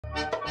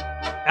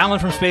Alan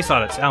from Space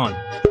Audits. Alan.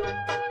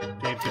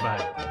 Dave,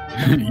 goodbye.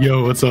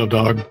 Yo, what's up,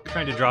 dog?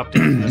 Trying to drop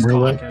Dave from this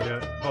call. I Really? can't do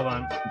it. Hold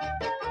on.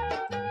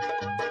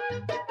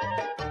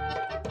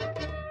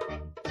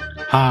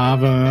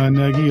 Hava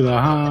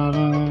Nagila, Hava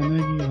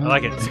Nagila. I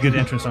like it. It's a good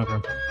entrance song for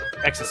him.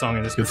 Exit song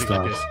in this Good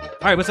particular stuff. case.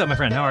 All right, what's up, my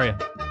friend? How are you?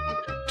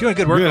 Doing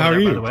good work Good, over how there,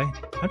 are by you? the way.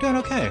 I'm doing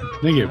okay.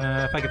 Thank you.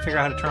 If I could figure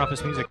out how to turn off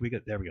this music, we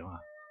could. There we go.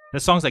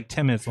 That song's like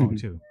 10 minutes long,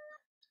 too.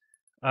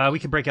 We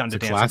could break out into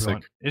It's a dance if we classic.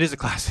 want. It is a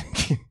classic.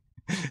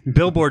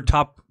 Billboard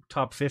top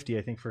 50,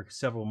 I think, for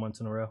several months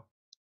in a row.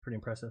 Pretty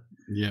impressive.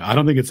 Yeah, I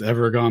don't think it's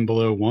ever gone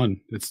below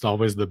 1. It's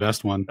always the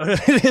best one.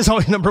 It is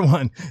always number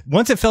one.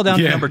 Once it fell down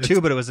to Yeah, number it's-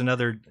 2, but it was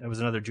another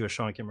Jewish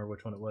song. I can't remember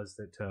which one it was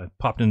that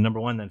popped into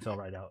number 1, then fell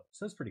right out.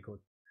 So it's pretty cool.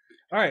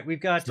 All right,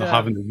 we've got The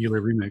Hava Nagila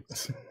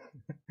remix.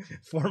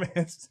 4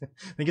 minutes. I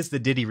think it's the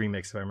Diddy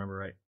remix, if I remember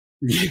right.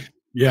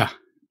 Yeah,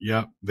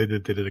 they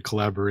did a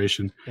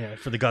collaboration. Yeah,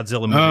 for the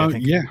Godzilla movie. I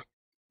think. Yeah,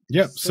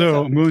 yep. So So what's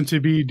up? I'm going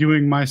to be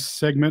doing my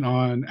segment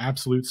on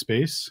absolute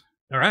space,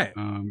 All right.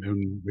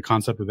 and the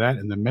concept of that,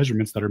 and the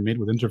measurements that are made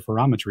with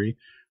interferometry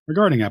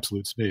regarding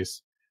absolute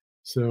space.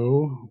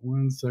 So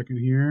 1 second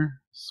here.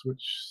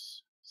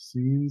 Switch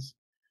scenes.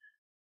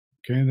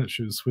 Okay, that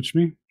should switch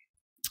me.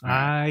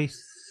 I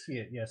see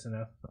it. Yes,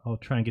 enough. I'll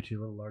try and get you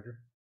a little larger.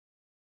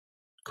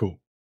 Cool.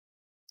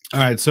 All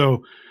right,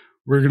 so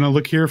we're going to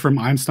look here from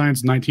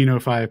Einstein's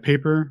 1905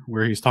 paper,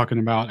 where he's talking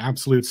about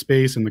absolute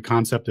space and the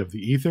concept of the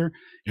ether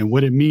and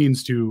what it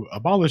means to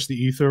abolish the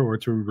ether or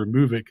to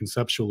remove it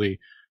conceptually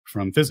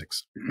from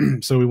physics.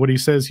 So what he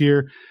says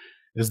here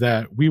is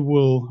that we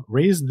will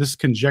raise this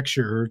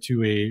conjecture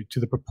to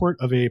the purport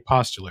of a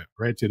postulate,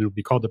 right? And it'll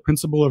be called the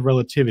principle of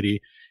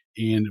relativity,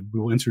 and we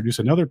will introduce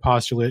another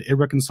postulate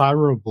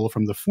irreconcilable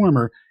from the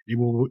former,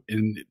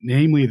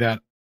 namely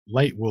that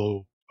light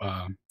will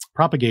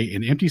propagate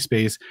in empty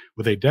space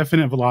with a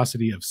definite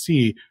velocity of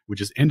c,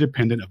 which is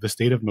independent of the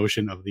state of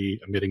motion of the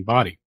emitting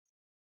body.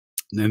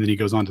 And then he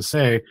goes on to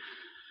say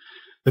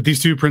that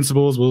these two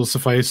principles will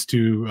suffice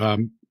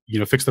to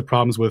fix the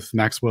problems with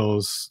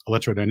Maxwell's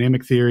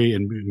electrodynamic theory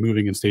and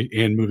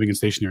moving in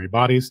stationary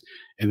bodies.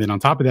 And then on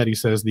top of that, he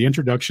says the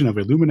introduction of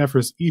a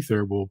luminiferous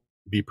ether will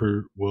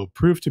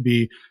prove to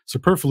be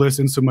superfluous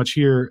in so much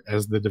here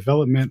as the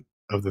development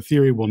of the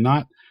theory will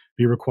not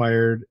be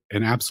required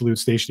an absolute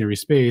stationary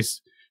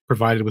space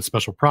provided with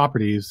special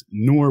properties,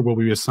 nor will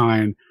we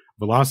assign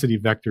velocity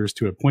vectors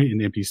to a point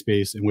in empty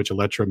space in which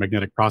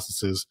electromagnetic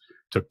processes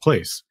took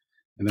place.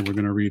 And then we're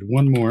going to read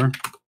one more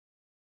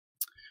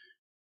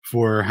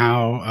for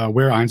how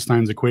where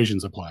Einstein's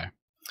equations apply.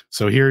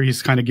 So here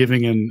he's kind of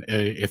giving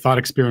a thought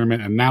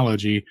experiment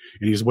analogy,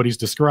 and what he's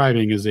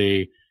describing is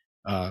an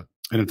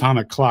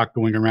atomic clock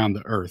going around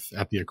the Earth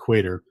at the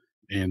equator.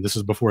 And this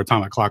is before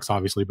atomic clocks,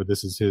 obviously, but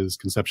this is his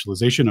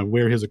conceptualization of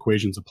where his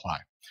equations apply.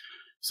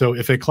 So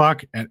if a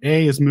clock at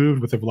A is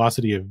moved with a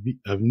velocity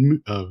of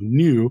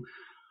nu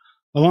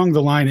along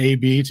the line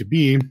AB to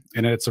B,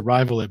 and at its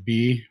arrival at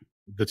B,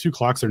 the two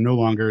clocks are no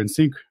longer in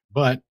sync.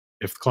 But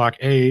if clock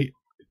A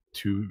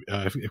to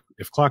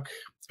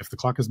if the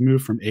clock is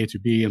moved from A to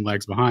B and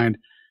lags behind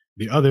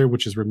the other,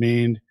 which has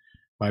remained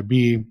by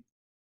B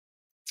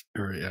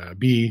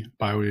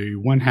by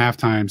 1/2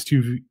 times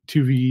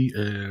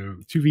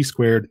 2v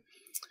squared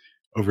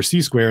over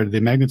c squared,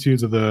 the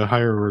magnitudes of the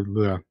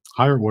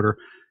higher order,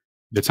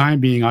 the time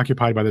being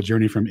occupied by the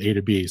journey from A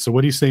to B. So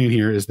what he's saying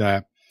here is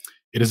that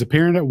it is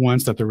apparent at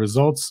once that the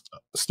results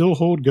still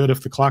hold good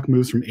if the clock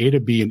moves from A to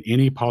B in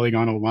any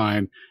polygonal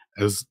line,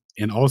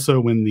 and also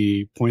when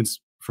the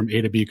points from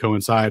A to B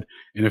coincide,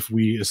 and if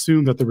we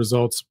assume that the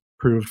results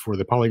proved for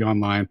the polygon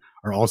line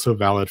are also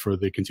valid for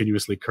the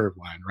continuously curved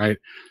line, right?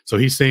 So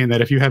he's saying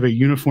that if you have a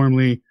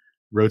uniformly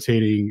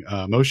rotating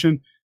motion,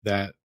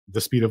 that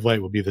the speed of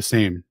light will be the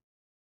same.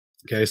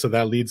 Okay, so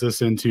that leads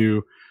us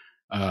into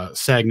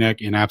Sagnac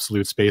in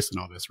absolute space and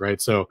all this,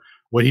 right? So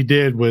what he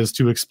did was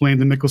to explain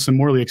the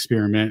Michelson-Morley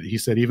experiment. He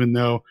said even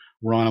though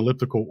we're on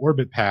elliptical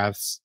orbit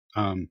paths,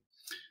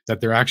 that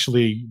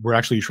we're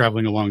actually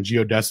traveling along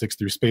geodesics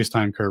through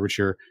space-time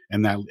curvature,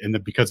 and that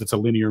because it's a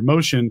linear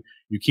motion,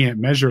 you can't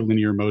measure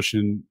linear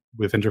motion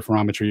with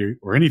interferometry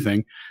or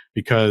anything,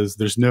 because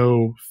there's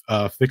no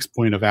fixed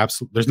point of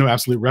there's no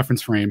absolute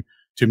reference frame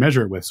to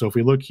measure it with. So if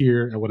we look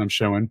here at what I'm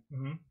showing,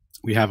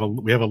 we have a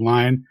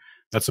line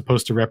that's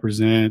supposed to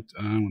represent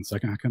 1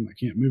 second, I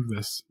can't move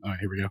this. All right,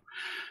 here we go.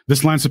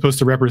 This line's supposed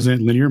to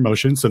represent linear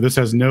motion, so this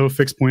has no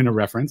fixed point of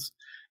reference,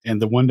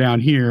 and the one down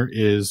here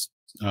is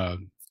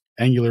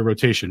angular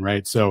rotation,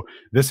 right? So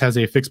this has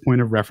a fixed point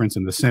of reference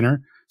in the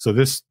center. So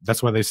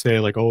that's why they say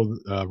like,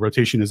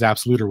 rotation is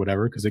absolute or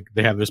whatever, because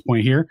they have this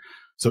point here.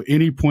 So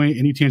any point,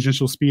 any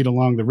tangential speed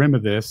along the rim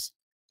of this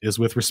is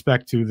with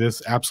respect to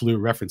this absolute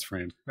reference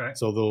frame. Right.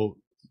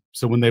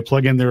 So when they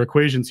plug in their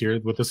equations here,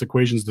 what this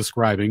equation is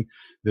describing,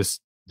 this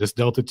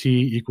delta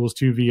t equals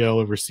 2vl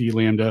over c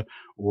lambda,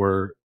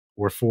 or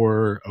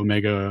 4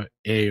 omega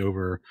a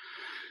over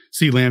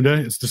c lambda,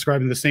 it's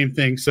describing the same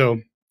thing.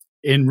 So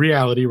in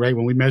reality, right,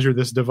 when we measure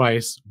this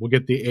device, we'll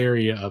get the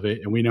area of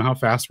it, and we know how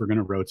fast we're going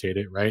to rotate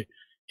it, right?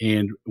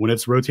 And when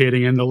it's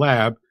rotating in the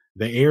lab,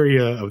 the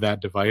area of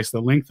that device,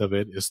 the length of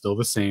it, is still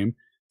the same,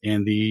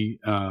 and the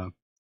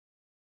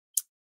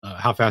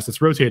how fast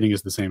it's rotating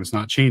is the same. It's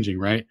not changing,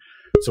 right?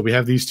 So we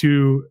have these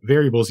two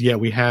variables, yet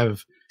we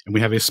have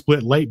a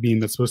split light beam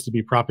that's supposed to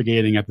be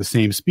propagating at the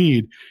same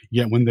speed.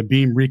 Yet when the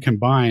beam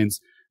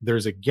recombines,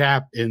 there's a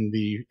gap in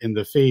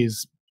the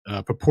phase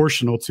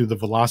proportional to the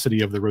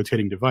velocity of the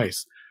rotating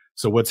device.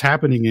 So what's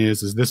happening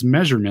is this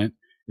measurement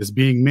is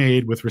being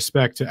made with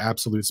respect to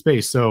absolute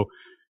space. So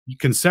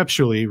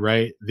conceptually,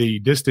 right, the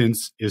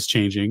distance is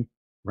changing,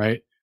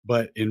 right?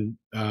 But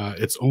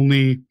it's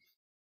only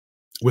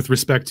with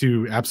respect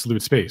to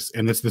absolute space.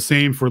 And it's the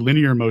same for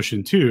linear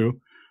motion too.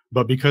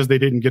 But because they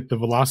didn't get the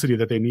velocity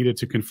that they needed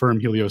to confirm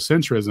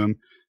heliocentrism,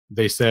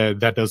 they said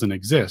that doesn't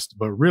exist.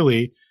 But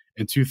really,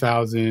 in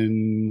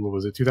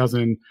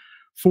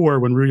 2004,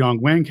 when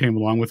Ruyong Wang came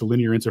along with a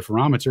linear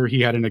interferometer,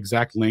 he had an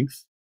exact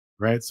length,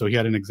 right? So he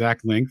had an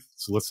exact length.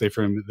 So let's say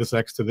from this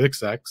X to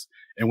this X.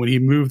 And when he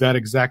moved that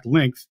exact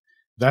length,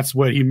 that's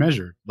what he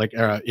measured. Like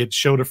it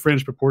showed a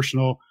fringe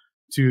proportional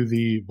to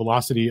the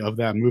velocity of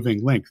that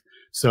moving length.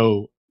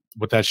 So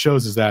what that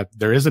shows is that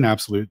there is an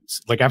absolute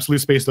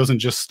space doesn't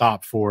just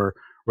stop for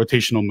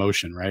rotational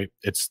motion, right?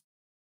 It's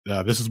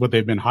this is what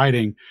they've been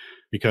hiding,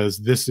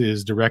 because this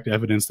is direct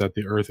evidence that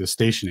the Earth is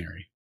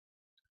stationary.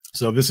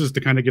 So this is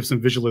to kind of give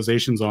some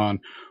visualizations on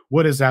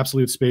what is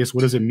absolute space,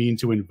 what does it mean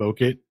to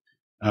invoke it,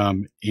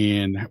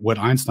 and what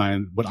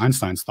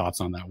Einstein's thoughts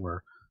on that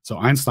were. So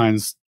Einstein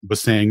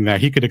was saying that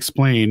he could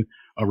explain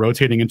a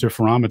rotating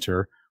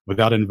interferometer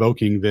without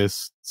invoking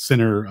this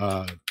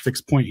center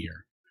fixed point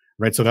here.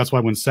 Right, so that's why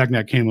when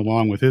Sagnac came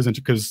along with his,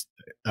 because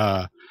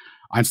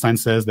Einstein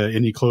says that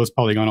any closed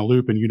polygonal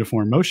loop in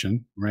uniform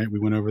motion, right? We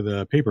went over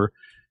the paper.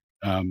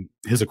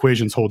 His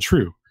equations hold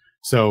true.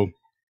 So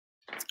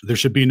there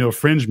should be no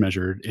fringe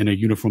measured in a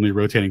uniformly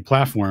rotating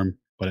platform,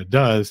 but it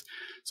does.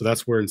 So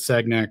that's where in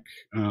Sagnac,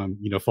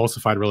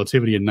 falsified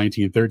relativity in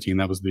 1913.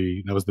 That was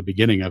the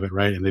beginning of it,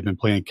 right? And they've been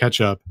playing catch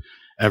up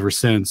ever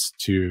since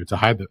to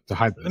hide this.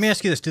 Let me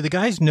ask you this: do the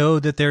guys know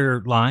that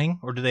they're lying,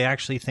 or do they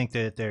actually think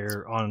that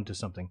they're on to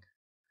something?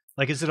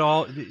 Like, is it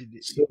all?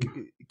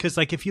 Because,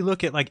 like, if you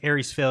look at like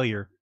Airy's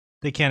failure,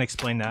 they can't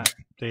explain that.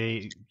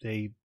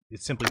 It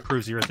simply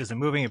proves the Earth isn't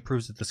moving. It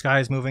proves that the sky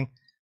is moving,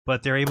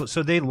 but they're able.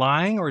 So they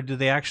lying, or do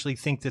they actually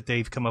think that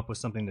they've come up with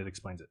something that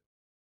explains it?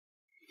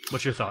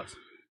 What's your thoughts?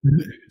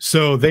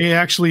 So they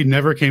actually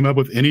never came up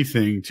with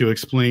anything to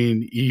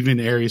explain even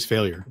Airy's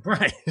failure.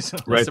 Right. So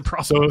that's right. the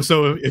problem.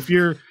 So if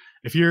you're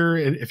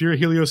a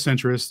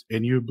heliocentrist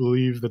and you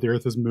believe that the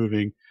Earth is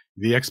moving,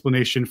 the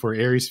explanation for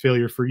Airy's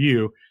failure for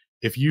you,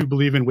 if you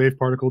believe in wave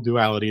particle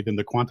duality, then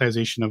the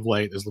quantization of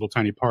light is little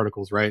tiny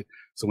particles, right?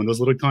 So when those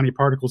little tiny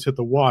particles hit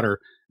the water,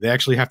 they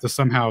actually have to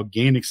somehow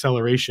gain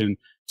acceleration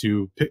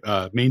to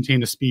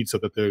maintain a speed so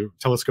that the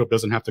telescope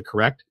doesn't have to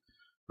correct,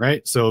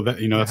 right? So that,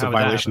 that's a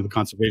violation of the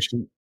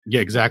conservation.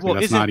 Yeah, exactly. Well,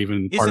 that's not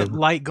even part of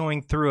light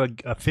going through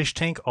a fish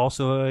tank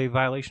also a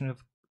violation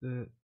of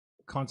the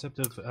concept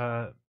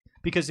of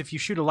because if you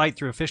shoot a light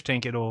through a fish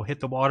tank, it'll hit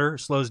the water,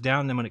 slows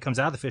down, then when it comes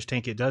out of the fish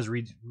tank, it does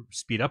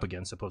speed up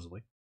again,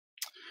 supposedly.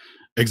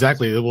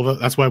 Exactly. Well,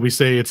 that's why we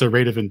say it's a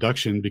rate of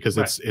induction, because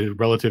it's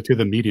relative to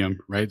the medium,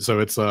 right? So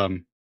it's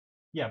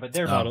yeah, but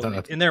their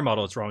model in their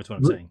model, it's wrong. Is what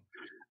I'm saying.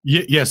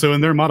 Yeah. So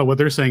in their model, what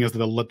they're saying is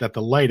that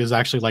the light is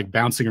actually like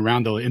bouncing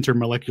around the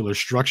intermolecular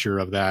structure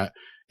of that,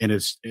 and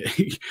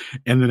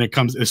and then it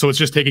comes. So it's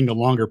just taking a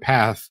longer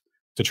path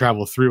to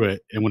travel through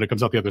it, and when it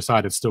comes out the other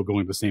side, it's still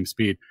going the same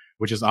speed,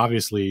 which is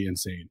obviously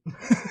insane.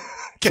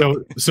 Okay.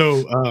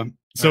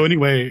 So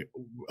anyway,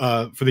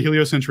 for the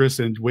heliocentrists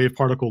and wave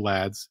particle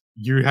lads,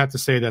 you have to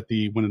say that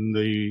when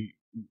the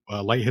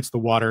light hits the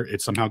water,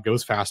 it somehow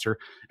goes faster.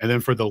 And then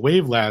for the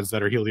wave lads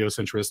that are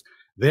heliocentrists,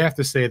 they have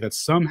to say that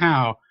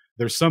somehow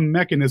there's some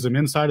mechanism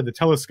inside of the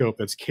telescope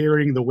that's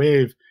carrying the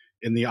wave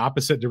in the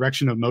opposite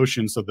direction of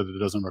motion, so that it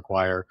doesn't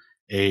require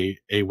a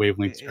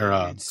wavelength or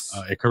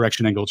a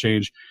correction angle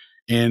change.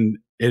 And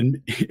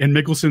in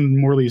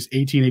Michelson-Morley's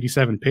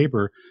 1887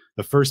 paper,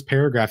 the first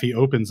paragraph he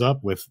opens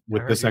up with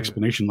this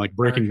explanation, like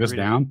breaking this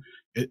down.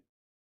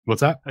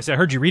 What's that? I said, I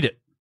heard you read it.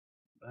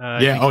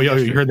 Yeah. Oh, yeah.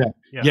 You heard that?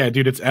 Yeah,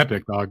 dude, it's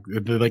epic, dog.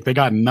 Like they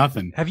got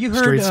nothing. Have you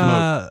heard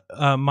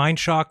Mind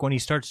Shock when he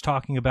starts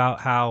talking about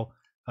how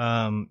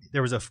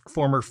there was a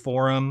former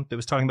forum that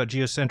was talking about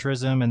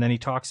geocentrism, and then he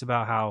talks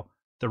about how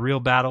the real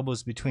battle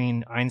was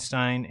between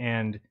Einstein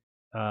and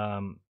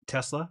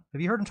Tesla?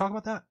 Have you heard him talk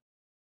about that?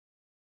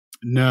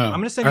 No, I'm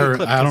going to send you a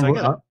clip.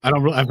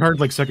 I've heard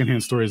like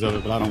secondhand stories of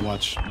it, but I don't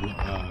watch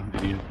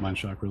any Mind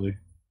Shock really.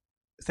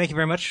 Thank you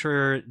very much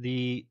for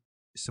the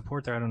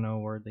support there. I don't know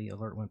where the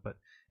alert went, but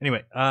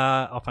anyway,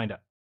 I'll find out.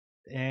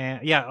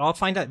 And yeah, I'll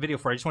find that video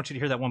for you. I just want you to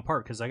hear that one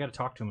part, because I got to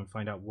talk to him and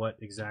find out what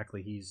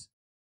exactly he's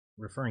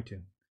referring to.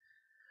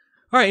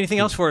 All right, anything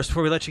else for us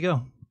before we let you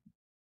go?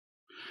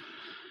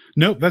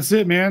 Nope, that's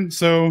it, man.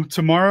 So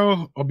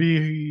tomorrow I'll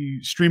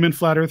be streaming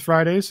Flat Earth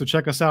Friday, so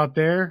check us out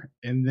there.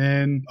 And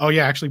then, oh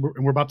yeah, actually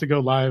we're about to go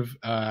live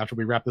after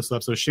we wrap this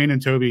up. So Shane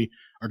and Toby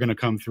are going to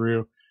come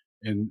through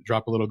and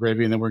drop a little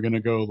gravy. And then we're going to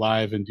go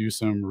live and do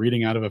some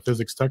reading out of a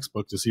physics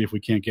textbook to see if we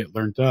can't get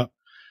learned up.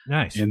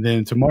 Nice. And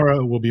then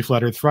tomorrow will be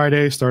Flat Earth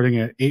Friday starting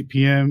at 8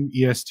 p.m.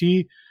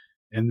 EST.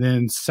 And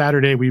then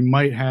Saturday, we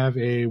might have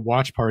a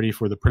watch party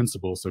for the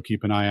principal. So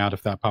keep an eye out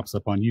if that pops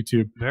up on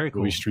YouTube. Very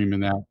cool. We'll be streaming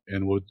that,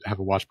 and we'll have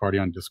a watch party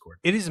on Discord.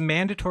 It is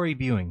mandatory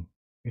viewing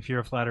if you're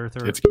a flat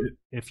earther,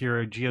 if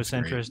you're a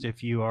geocentrist,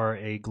 if you are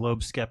a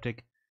globe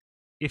skeptic.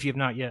 If you have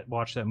not yet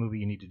watched that movie,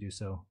 you need to do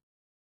so.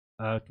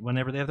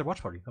 Whenever they have their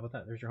watch party. How about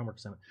that? There's your homework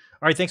assignment.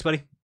 All right, thanks,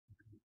 buddy.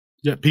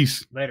 Yeah,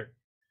 peace. Later.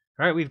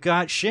 All right, we've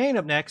got Shane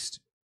up next.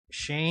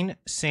 Shane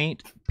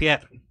St.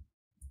 Pierre.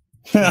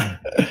 How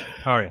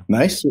are you?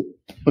 Nice.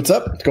 What's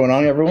up? What's going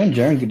on, everyone?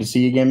 Jaron, good to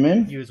see you again,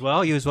 man. You as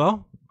well. You as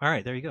well. All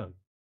right, there you go.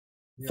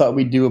 Thought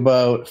we'd do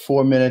about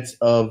 4 minutes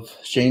of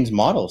Shane's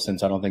model,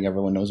 since I don't think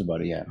everyone knows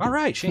about it yet. All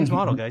right, Shane's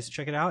model, guys.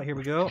 Check it out. Here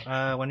we go.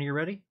 When are you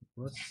ready?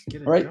 Let's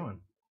get it going.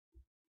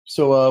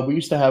 So we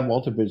used to have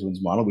Walter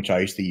Bisland's model, which I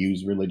used to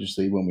use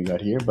religiously when we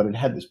got here, but it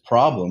had this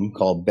problem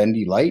called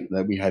bendy light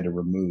that we had to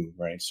remove,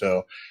 right?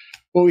 So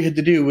what we had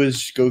to do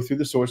was go through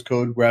the source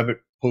code, grab it,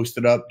 post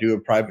it up, do a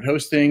private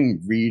hosting,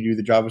 redo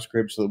the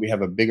JavaScript so that we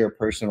have a bigger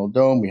personal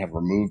dome. We have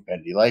removed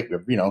bendy light.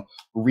 We have,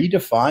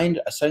 redefined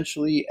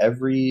essentially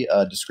every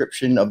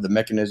description of the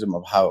mechanism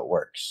of how it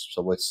works.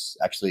 So what's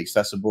actually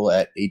accessible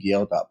at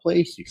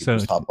adl.place. You can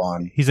just hop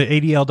on. He's at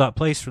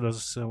adl.place for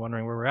those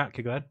wondering where we're at.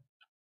 Okay, go ahead.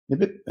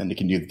 And you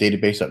can do the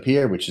database up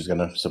here, which is going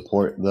to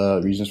support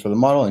the reasons for the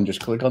model, and just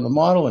click on the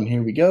model, and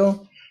here we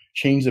go.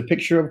 Change the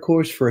picture, of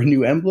course, for a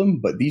new emblem,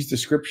 but these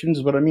descriptions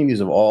is what I mean. These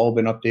have all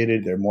been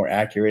updated. They're more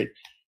accurate.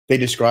 They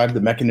describe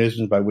the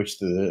mechanisms by which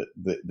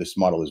this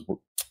model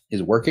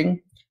is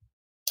working.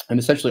 And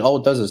essentially all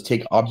it does is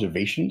take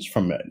observations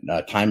from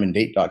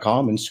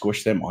timeanddate.com and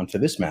squish them onto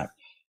this map.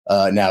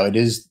 Now, it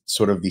is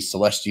sort of the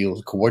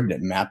celestial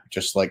coordinate map,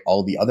 just like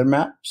all the other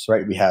maps,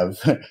 right? We have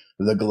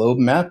the globe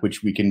map,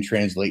 which we can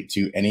translate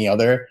to any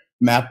other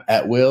map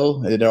at will.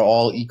 They're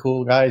all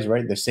equal, guys,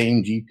 right? The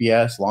same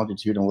GPS,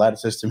 longitude, and latitude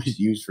system is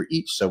used for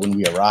each. So when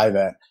we arrive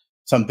at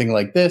something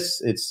like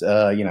this, it's,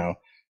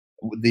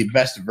 the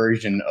best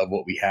version of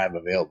what we have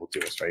available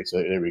to us, right?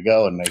 So there we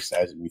go, a nice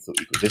size and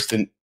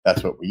equidistant.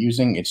 That's what we're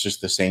using. It's just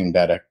the same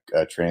data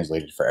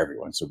translated for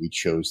everyone. So we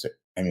chose to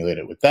emulate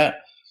it with that.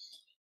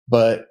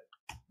 But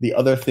the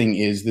other thing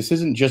is, this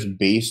isn't just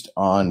based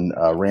on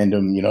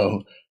random,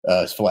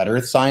 flat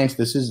Earth science.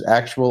 This is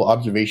actual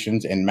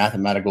observations and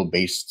mathematical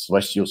based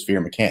celestial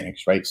sphere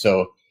mechanics, right?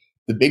 So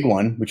the big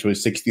one, which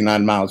was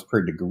 69 miles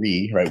per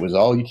degree, right, was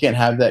you can't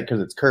have that because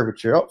it's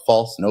curvature. Oh,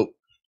 false. Nope.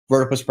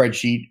 Wrote up a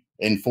spreadsheet,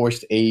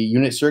 enforced a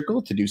unit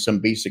circle to do some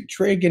basic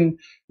trig, and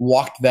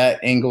walked that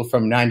angle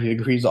from 90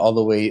 degrees all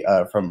the way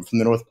from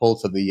the North Pole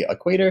to the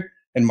equator,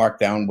 and marked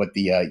down what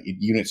the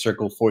unit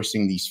circle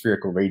forcing the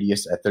spherical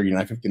radius at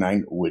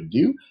 3959 would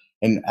do.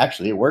 And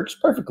actually, it works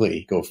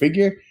perfectly. Go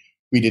figure.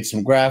 We did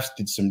some graphs,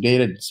 did some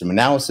data, did some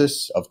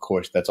analysis. Of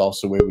course, that's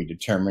also where we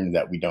determined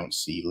that we don't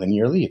see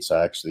linearly. It's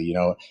actually,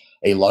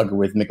 a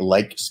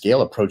logarithmic-like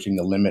scale approaching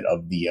the limit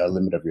of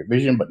your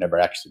vision, but never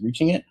actually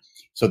reaching it.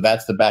 So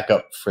that's the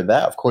backup for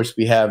that. Of course,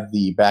 we have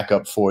the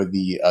backup for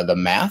the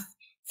math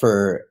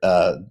for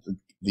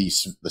the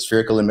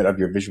spherical limit of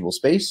your visual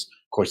space.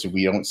 Of course, if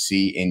we don't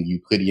see in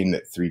Euclidean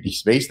 3D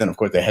space, then of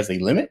course it has a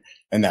limit,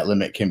 and that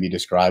limit can be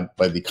described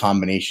by the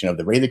combination of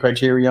the Rayleigh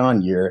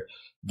criterion,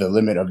 the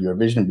limit of your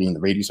vision being the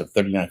radius of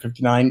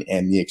 3959,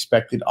 and the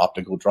expected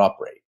optical drop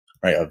rate,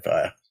 right, of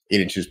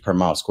 8 inches per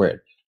mile squared.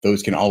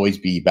 Those can always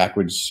be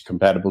backwards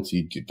compatible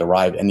to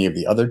derive any of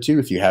the other two.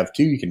 If you have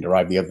two, you can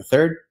derive the other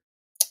third.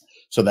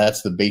 So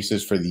that's the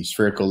basis for the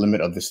spherical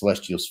limit of the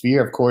celestial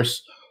sphere. Of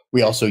course,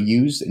 we also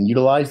use and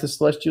utilize the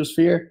celestial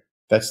sphere.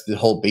 That's the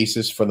whole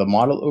basis for the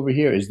model over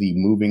here, is the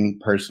moving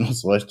personal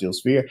celestial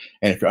sphere.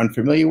 And if you're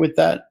unfamiliar with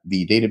that,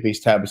 the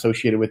database tab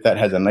associated with that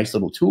has a nice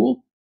little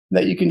tool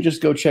that you can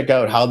just go check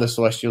out how the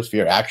celestial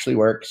sphere actually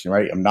works,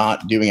 right? I'm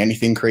not doing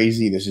anything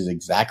crazy. This is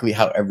exactly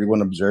how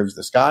everyone observes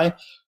the sky.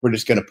 We're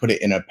just going to put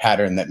it in a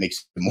pattern that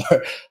makes it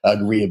more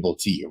agreeable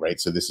to you,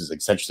 right? So this is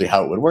essentially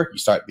how it would work. You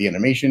start the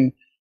animation.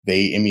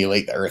 They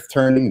emulate the Earth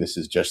turning. This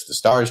is just the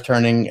stars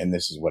turning, and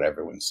this is what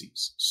everyone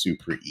sees.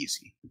 Super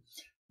easy.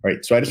 All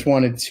right, so I just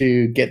wanted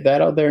to get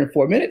that out there in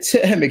 4 minutes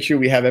and make sure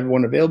we have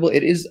everyone available.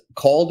 It is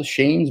called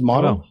Shane's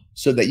model,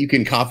 so that you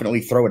can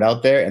confidently throw it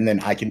out there, and then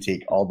I can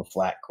take all the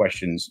flat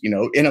questions,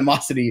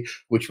 animosity,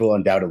 which will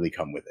undoubtedly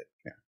come with it.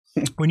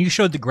 Yeah. When you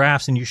showed the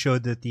graphs and you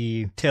showed that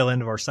the tail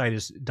end of our site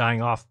is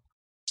dying off,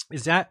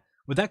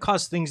 would that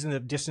cause things in the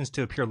distance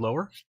to appear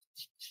lower?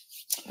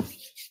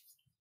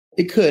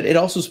 It could. It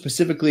also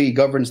specifically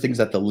governs things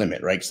at the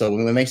limit, right? So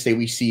when they say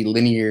we see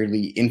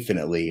linearly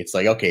infinitely, it's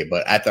like, okay,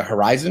 but at the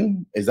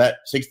horizon, is that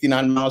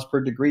 69 miles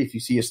per degree? If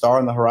you see a star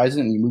on the horizon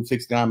and you move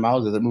 69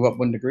 miles, does it move up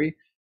 1 degree?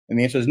 And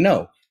the answer is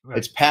no. Right.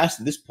 It's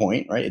past this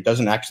point, right? It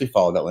doesn't actually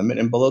follow that limit.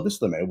 And below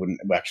this limit, it wouldn't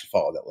actually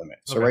follow that limit.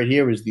 So right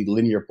here is the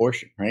linear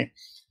portion, right?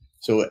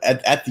 So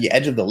at the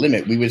edge of the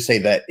limit, we would say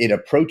that it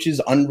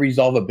approaches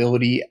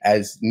unresolvability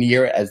as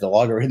near as the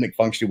logarithmic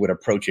function would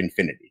approach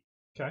infinity,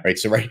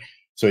 right?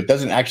 So it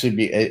doesn't actually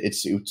be,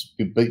 it's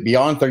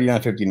beyond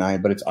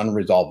 3959, but it's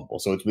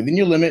unresolvable. So it's within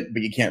your limit,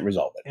 but you can't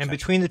resolve it. And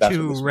between the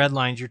two red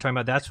lines you're talking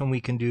about, that's when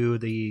we can do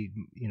the,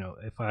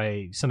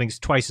 if something's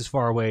twice as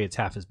far away, it's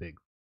half as big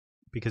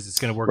because it's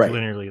going to work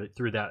linearly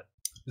through that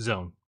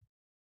zone.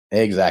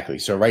 Exactly.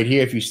 So right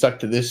here, if you stuck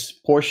to this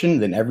portion,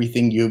 then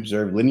everything you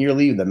observe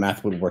linearly, the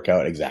math would work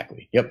out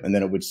exactly. Yep. And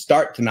then it would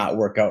start to not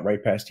work out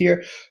right past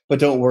here. But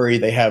don't worry,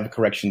 they have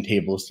correction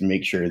tables to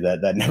make sure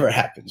that that never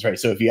happens, right?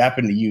 So if you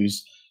happen to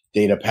use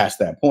data past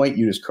that point,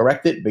 you just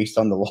correct it based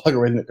on the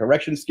logarithmic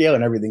correction scale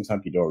and everything's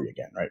hunky-dory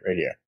again, right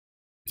here.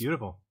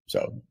 Beautiful.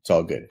 So it's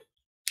all good.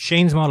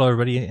 Shane's model,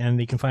 everybody,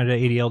 and you can find it at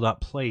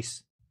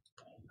adl.place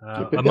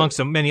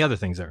amongst many other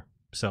things there.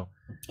 So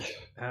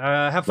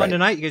have fun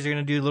tonight. You guys are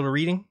going to do a little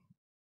reading.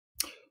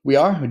 We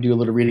do a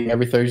little reading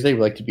every Thursday.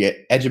 We like to be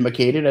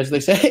edumacated, as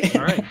they say.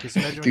 All right.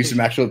 Do some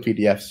actual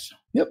PDFs.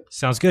 Yep.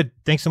 Sounds good.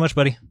 Thanks so much,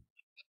 buddy.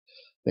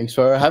 Thanks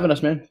for having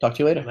us, man. Talk to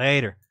you later.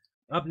 Later.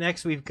 Up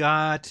next, we've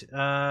got,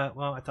 I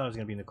thought it was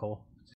going to be Nicole.